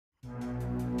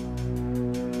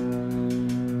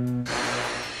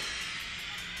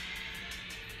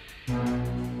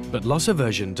But loss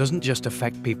aversion doesn't just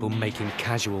affect people making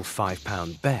casual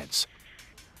 £5 bets.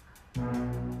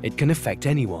 It can affect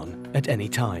anyone at any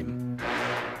time,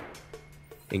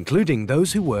 including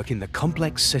those who work in the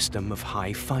complex system of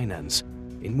high finance,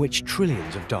 in which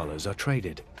trillions of dollars are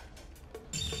traded.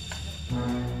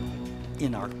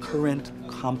 In our current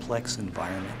complex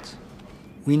environment,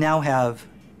 we now have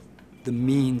the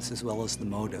means as well as the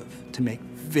motive to make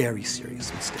very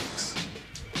serious mistakes.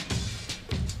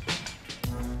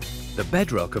 The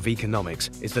bedrock of economics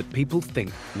is that people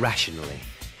think rationally.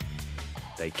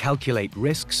 They calculate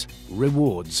risks,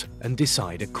 rewards, and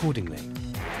decide accordingly.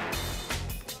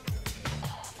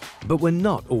 But we're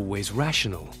not always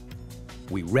rational.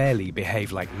 We rarely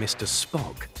behave like Mr.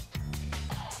 Spock.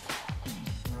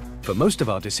 For most of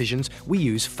our decisions, we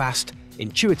use fast,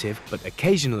 intuitive, but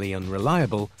occasionally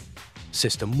unreliable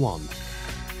System 1.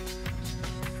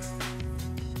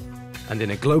 And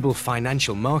in a global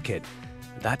financial market,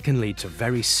 that can lead to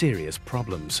very serious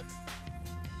problems.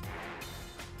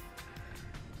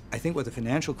 I think what the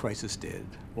financial crisis did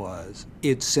was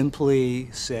it simply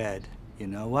said, you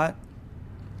know what?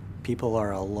 People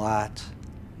are a lot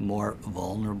more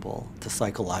vulnerable to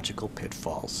psychological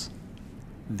pitfalls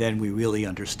than we really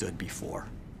understood before.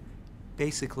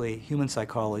 Basically, human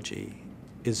psychology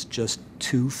is just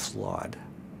too flawed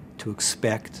to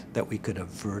expect that we could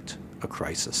avert a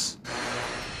crisis.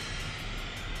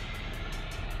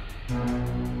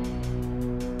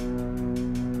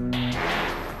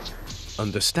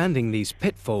 Understanding these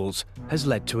pitfalls has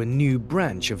led to a new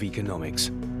branch of economics: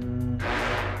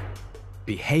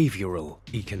 behavioral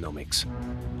economics.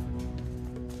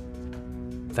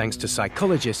 Thanks to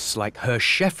psychologists like Hersh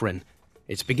Shefrin,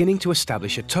 it's beginning to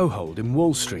establish a toehold in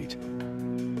Wall Street.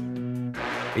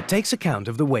 It takes account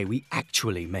of the way we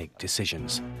actually make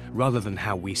decisions, rather than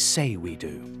how we say we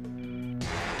do.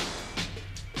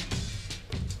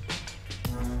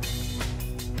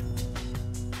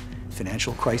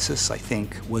 Financial crisis, I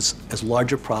think, was as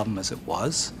large a problem as it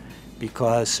was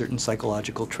because certain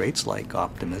psychological traits like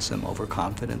optimism,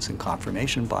 overconfidence, and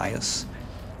confirmation bias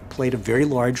played a very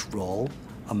large role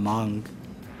among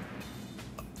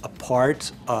a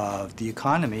part of the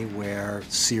economy where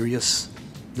serious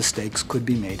mistakes could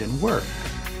be made and were.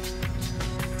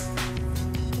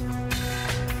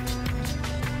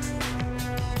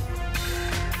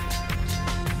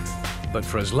 But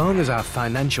for as long as our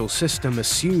financial system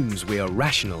assumes we are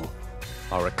rational,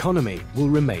 our economy will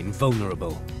remain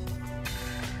vulnerable.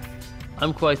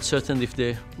 I'm quite certain if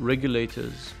the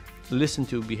regulators listened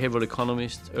to behavioral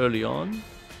economists early on,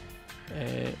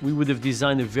 we would have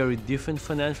designed a very different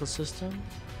financial system,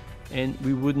 and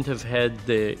we wouldn't have had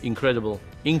the incredible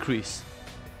increase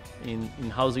in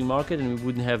housing market, and we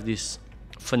wouldn't have this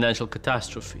financial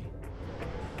catastrophe.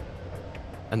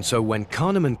 And so when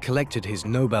Kahneman collected his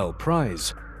Nobel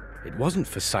Prize, it wasn't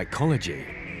for psychology,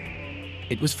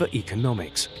 it was for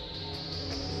economics.